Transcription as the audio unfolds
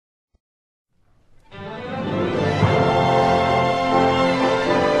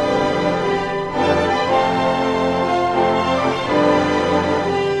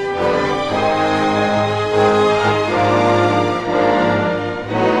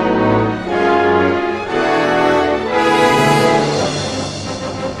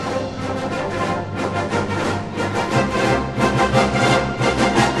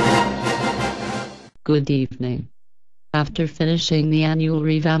Good evening. After finishing the annual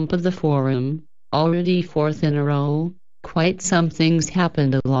revamp of the forum, already fourth in a row, quite some things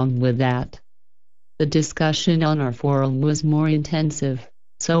happened along with that. The discussion on our forum was more intensive,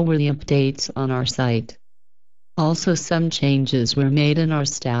 so were the updates on our site. Also, some changes were made in our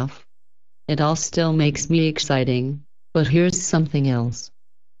staff. It all still makes me exciting, but here's something else.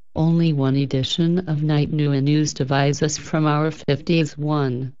 Only one edition of Knight-Nui news divides us from our 50th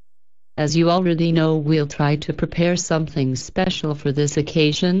one. As you already know, we'll try to prepare something special for this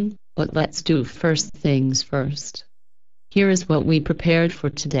occasion, but let's do first things first. Here is what we prepared for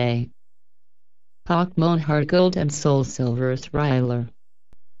today. Pokémon Heart Gold and Soul Silver Thriller.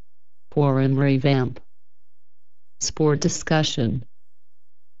 Forum revamp. Sport discussion.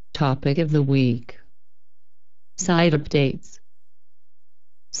 Topic of the week. Site updates.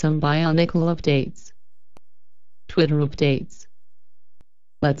 Some Bionicle updates. Twitter updates.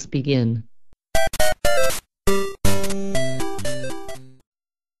 Let's begin.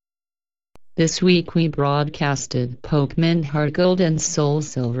 This week we broadcasted Pokémon Heart Gold and Soul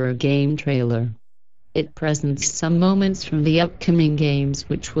Silver game trailer. It presents some moments from the upcoming games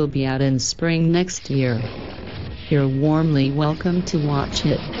which will be out in spring next year. You're warmly welcome to watch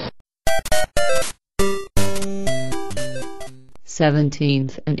it.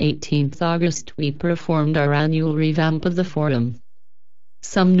 17th and 18th August we performed our annual revamp of the forum.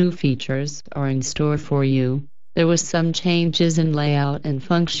 Some new features are in store for you. There was some changes in layout and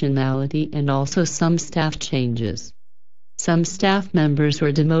functionality and also some staff changes. Some staff members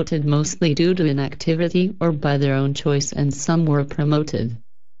were demoted mostly due to inactivity or by their own choice, and some were promoted.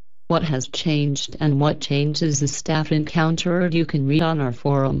 What has changed and what changes the staff encountered you can read on our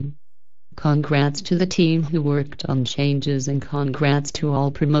forum. Congrats to the team who worked on changes and congrats to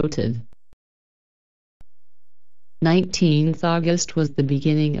all promoted. 19th August was the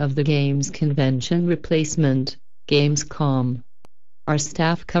beginning of the Games Convention replacement, Gamescom. Our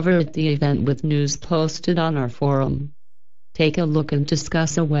staff covered the event with news posted on our forum. Take a look and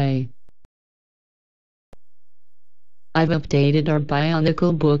discuss away. I've updated our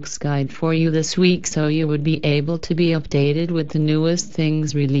Bionicle Books guide for you this week so you would be able to be updated with the newest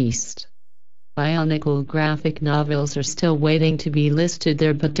things released. Bionicle graphic novels are still waiting to be listed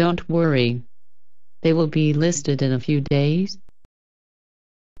there, but don't worry. They will be listed in a few days.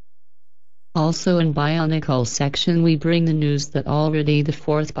 Also in Bionicle section we bring the news that already the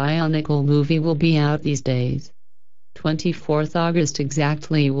fourth Bionicle movie will be out these days. 24th August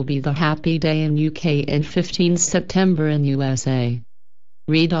exactly will be the happy day in UK and 15th September in USA.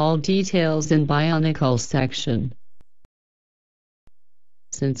 Read all details in Bionicle section.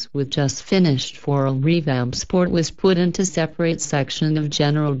 Since with just finished forum revamp, sport was put into separate section of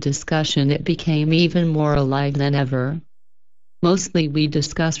general discussion, it became even more alive than ever. Mostly we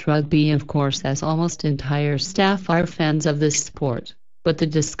discuss rugby, of course, as almost entire staff are fans of this sport, but the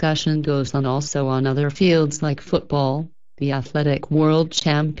discussion goes on also on other fields like football, the Athletic World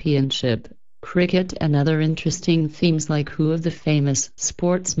Championship, cricket and other interesting themes like who of the famous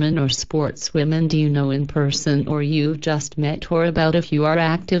sportsmen or sportswomen do you know in person or you've just met, or about if you are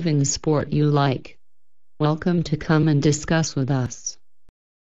active in the sport you like. Welcome to come and discuss with us.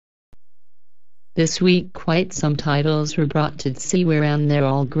 This week quite some titles were brought to CWare and they're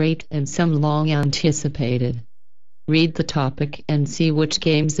all great and some long anticipated. Read the topic and see which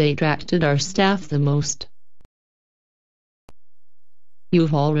games attracted our staff the most.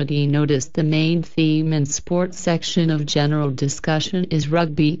 You've already noticed the main theme in sports section of general discussion is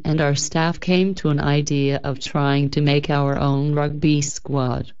rugby, and our staff came to an idea of trying to make our own rugby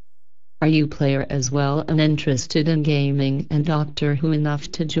squad. Are you player as well and interested in gaming and Doctor Who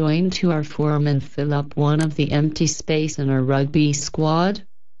enough to join to our forum and fill up one of the empty space in our rugby squad?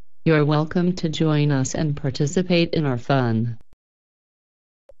 You're welcome to join us and participate in our fun.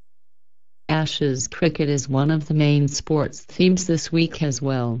 Ashes cricket is one of the main sports themes this week as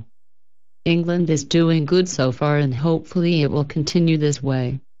well. England is doing good so far and hopefully it will continue this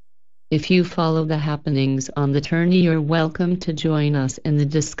way. If you follow the happenings on the tourney, you're welcome to join us in the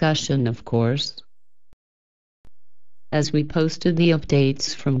discussion, of course. As we posted the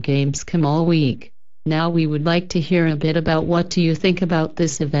updates from Gamescom all week, now we would like to hear a bit about what do you think about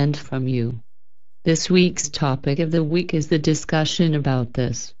this event from you. This week's topic of the week is the discussion about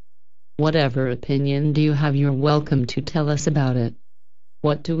this. Whatever opinion do you have, you're welcome to tell us about it.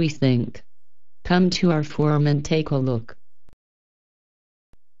 What do we think? Come to our forum and take a look.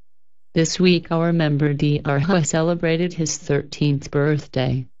 This week our member Dr. celebrated his 13th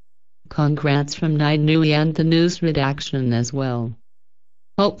birthday. Congrats from Knight-Nui and the news redaction as well.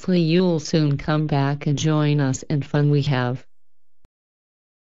 Hopefully you'll soon come back and join us in fun we have.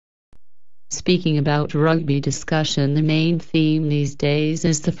 Speaking about rugby discussion, the main theme these days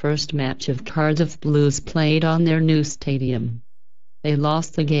is the first match of Cardiff Blues played on their new stadium. They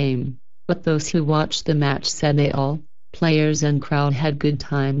lost the game, but those who watched the match said they all, players and crowd, had good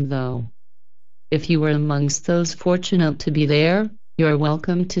time though. If you were amongst those fortunate to be there, you're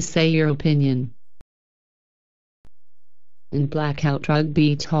welcome to say your opinion. In Blackout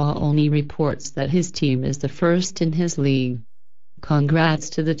Rugby, Knight-Nui reports that his team is the first in his league. Congrats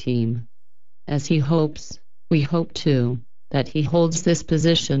to the team. As he hopes, we hope too, that he holds this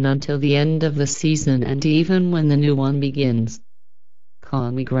position until the end of the season and even when the new one begins.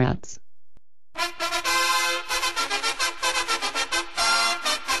 Congrats.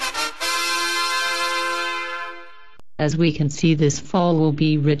 As we can see, this fall will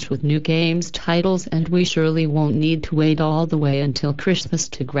be rich with new games titles, and we surely won't need to wait all the way until Christmas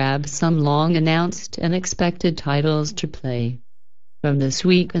to grab some long-announced and expected titles to play. From this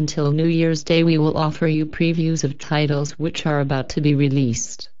week until New Year's Day, we will offer you previews of titles which are about to be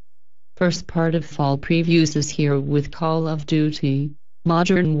released. First part of fall previews is here with Call of Duty: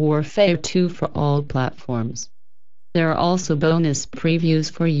 Modern Warfare 2 for all platforms. There are also bonus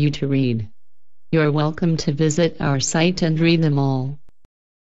previews for you to read. You're welcome to visit our site and read them all.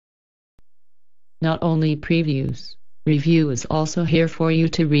 Not only previews, review is also here for you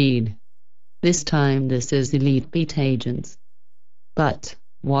to read. This time this is Elite Beat Agents. But,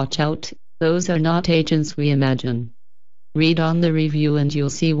 watch out, those are not agents we imagine. Read on the review and you'll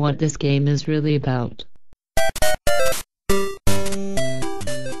see what this game is really about.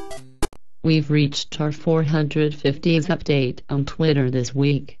 We've reached our 450th update on Twitter this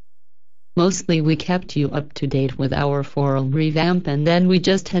week. Mostly we kept you up to date with our forum revamp, and then we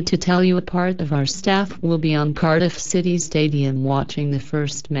just had to tell you a part of our staff will be on Cardiff City Stadium watching the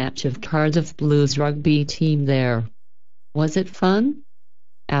first match of Cardiff Blues rugby team there. Was it fun?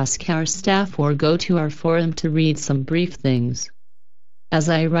 Ask our staff or go to our forum to read some brief things. As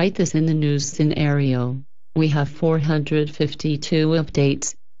I write this in the news scenario, we have 452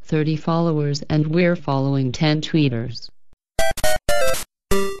 updates, 30 followers, and we're following 10 tweeters.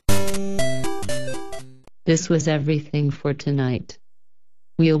 This was everything for tonight.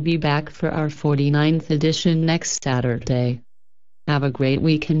 We'll be back for our 49th edition next Saturday. Have a great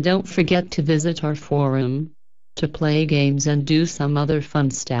week and don't forget to visit our forum to play games and do some other fun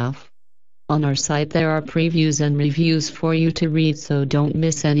stuff. On our site there are previews and reviews for you to read, so don't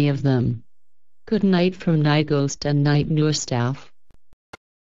miss any of them. Good night from Night Ghost and Knight-Nui staff.